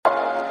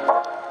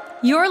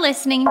You're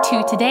listening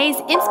to today's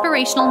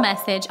inspirational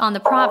message on the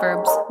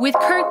Proverbs with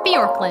Kurt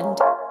Bjorklund.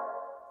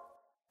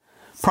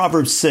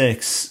 Proverbs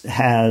 6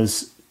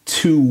 has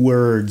two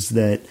words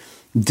that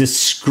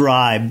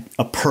describe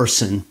a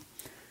person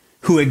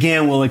who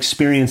again will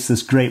experience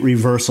this great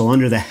reversal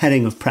under the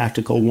heading of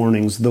practical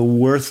warnings: the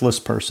worthless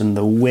person,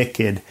 the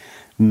wicked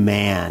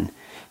man.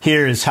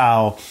 Here is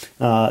how,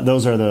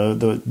 those are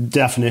the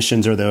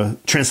definitions or the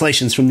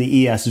translations from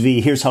the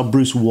ESV. Here's how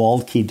Bruce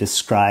Waldke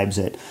describes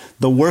it.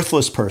 The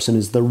worthless person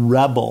is the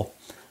rebel,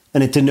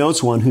 and it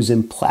denotes one who's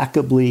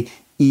implacably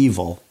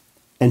evil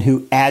and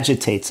who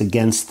agitates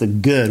against the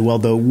good. Well,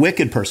 the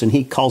wicked person,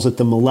 he calls it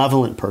the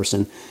malevolent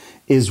person,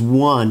 is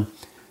one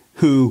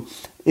who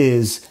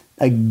is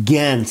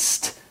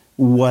against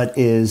what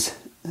is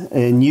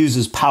and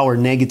uses power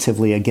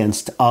negatively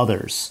against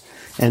others.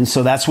 And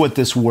so that's what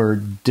this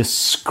word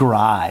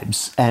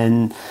describes.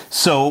 And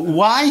so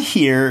why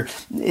here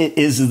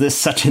is this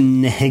such a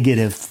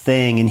negative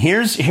thing? And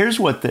here's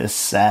what this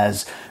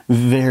says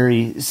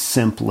very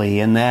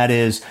simply, and that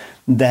is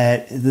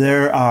that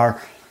there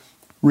are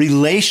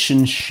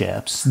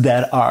relationships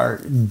that are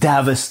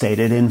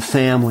devastated in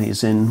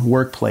families, in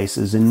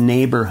workplaces, in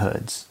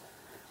neighborhoods.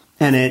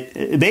 And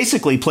it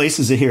basically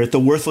places it here at the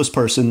worthless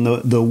person.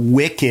 The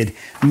wicked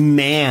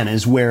man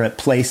is where it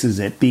places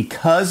it,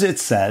 because it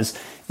says,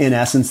 in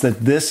essence, that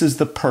this is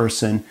the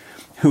person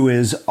who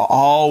is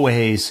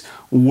always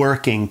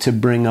working to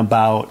bring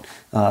about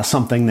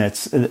something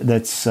that's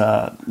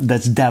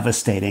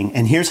devastating.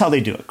 And here's how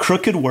they do it: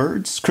 crooked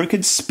words,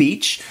 crooked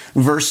speech.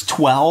 Verse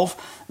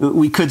 12,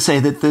 we could say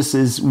that this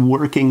is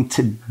working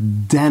to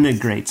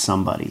denigrate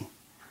somebody.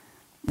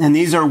 And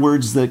these are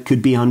words that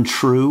could be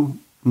untrue.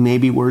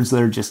 Maybe words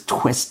that are just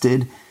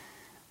twisted.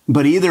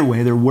 But either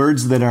way, they're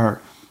words that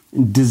are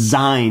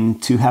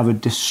designed to have a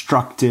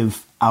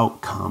destructive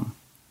outcome,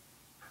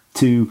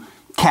 to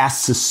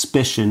cast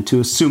suspicion, to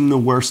assume the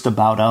worst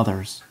about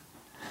others.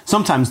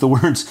 Sometimes the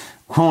words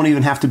won't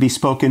even have to be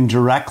spoken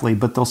directly,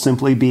 but they'll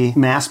simply be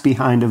masked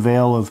behind a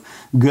veil of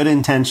good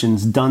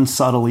intentions done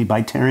subtly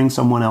by tearing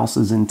someone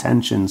else's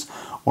intentions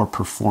or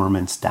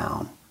performance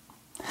down.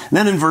 And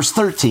then in verse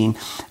 13,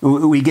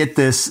 we get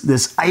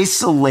this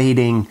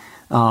isolating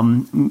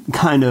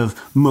kind of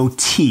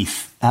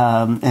motif.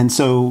 And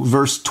so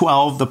verse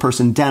 12, the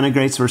person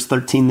denigrates. Verse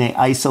 13, they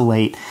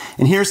isolate.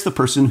 And here's the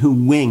person who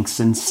winks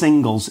and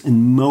singles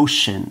and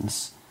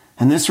motions.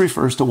 And this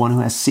refers to one who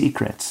has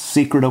secrets,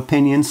 secret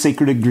opinions,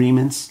 secret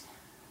agreements.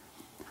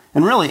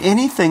 And really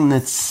anything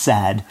that's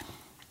said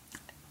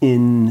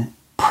in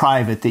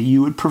private that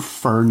you would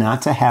prefer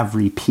not to have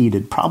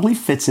repeated probably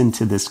fits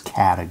into this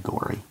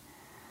category,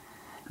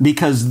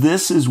 because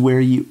this is where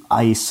you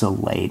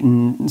isolate.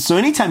 And so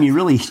anytime you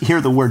really hear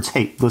the words,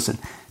 hey, listen,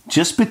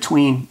 just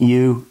between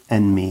you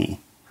and me,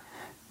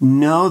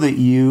 know that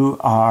you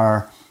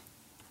are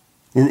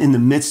in the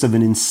midst of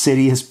an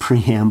insidious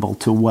preamble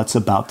to what's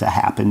about to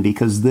happen,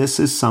 because this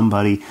is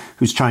somebody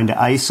who's trying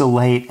to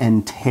isolate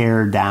and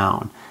tear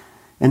down.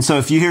 And so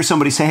if you hear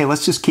somebody say, hey,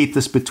 let's just keep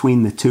this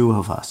between the two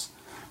of us,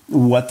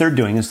 what they're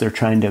doing is they're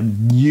trying to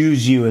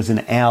use you as an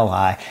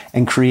ally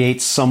and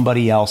create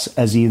somebody else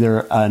as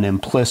either an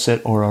implicit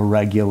or a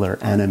regular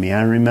enemy.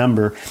 I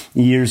remember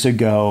years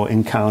ago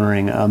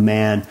encountering a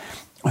man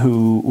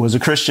who was a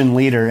Christian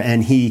leader,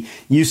 and he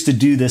used to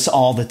do this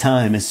all the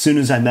time. As soon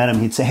as I met him,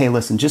 he'd say, hey,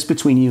 listen, just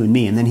between you and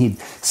me. And then he'd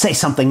say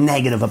something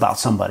negative about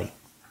somebody.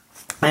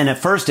 And at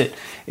first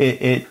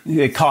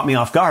it caught me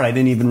off guard. I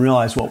didn't even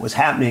realize what was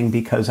happening,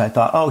 because I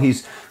thought, oh,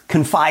 he's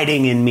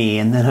confiding in me.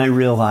 And then I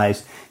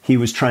realized he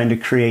was trying to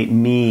create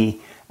me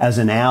as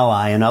an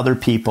ally and other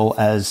people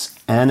as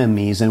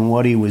enemies. And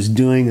what he was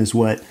doing is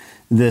what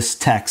this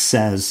text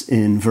says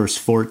in verse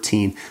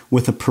 14.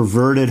 With a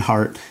perverted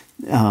heart,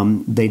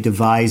 they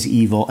devise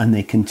evil, and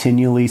they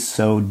continually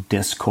sow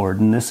discord.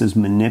 And this is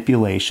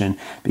manipulation,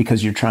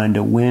 because you're trying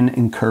to win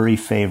and curry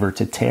favor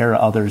to tear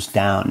others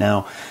down.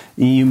 Now,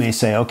 you may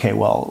say, okay,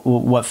 well,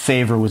 what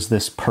favor was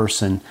this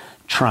person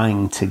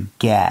trying to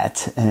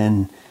get?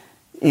 And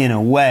in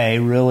a way,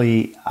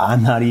 really,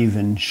 I'm not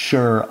even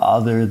sure,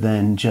 other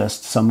than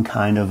just some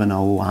kind of an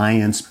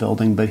alliance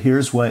building. But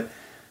here's what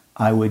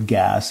I would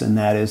guess, and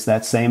that is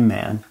that same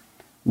man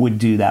would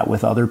do that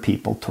with other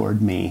people toward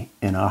me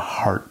in a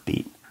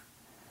heartbeat.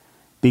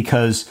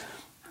 Because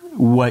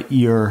what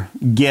you're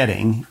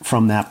getting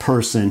from that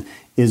person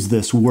is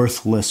this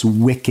worthless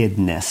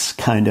wickedness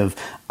kind of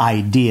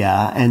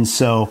idea. And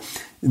so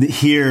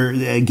here,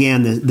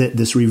 again,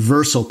 this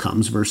reversal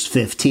comes, verse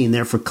 15.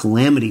 Therefore,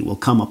 calamity will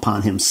come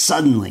upon him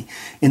suddenly.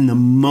 In the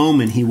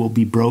moment, he will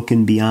be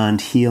broken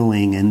beyond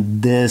healing.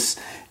 And this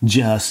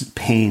just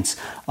paints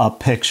a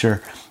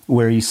picture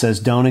where he says,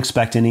 don't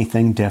expect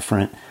anything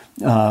different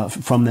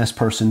from this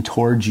person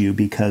towards you,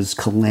 because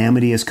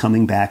calamity is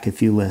coming back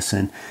if you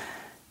listen.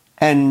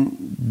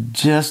 And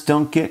just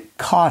don't get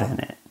caught in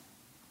it,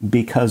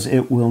 because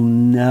it will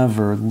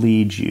never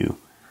lead you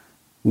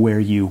where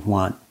you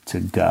want to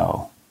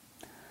go.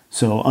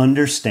 So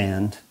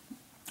understand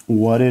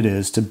what it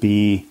is to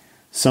be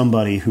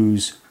somebody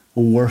who's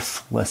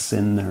worthless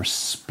in their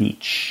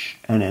speech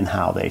and in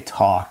how they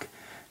talk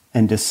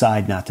and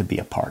decide not to be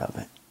a part of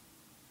it.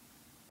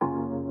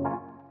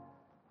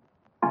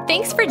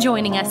 Thanks for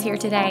joining us here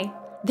today.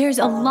 There's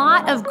a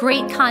lot of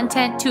great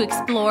content to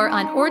explore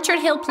on Orchard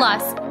Hill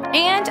Plus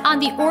and on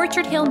the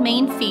Orchard Hill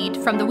main feed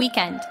from the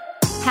weekend.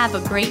 Have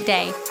a great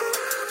day.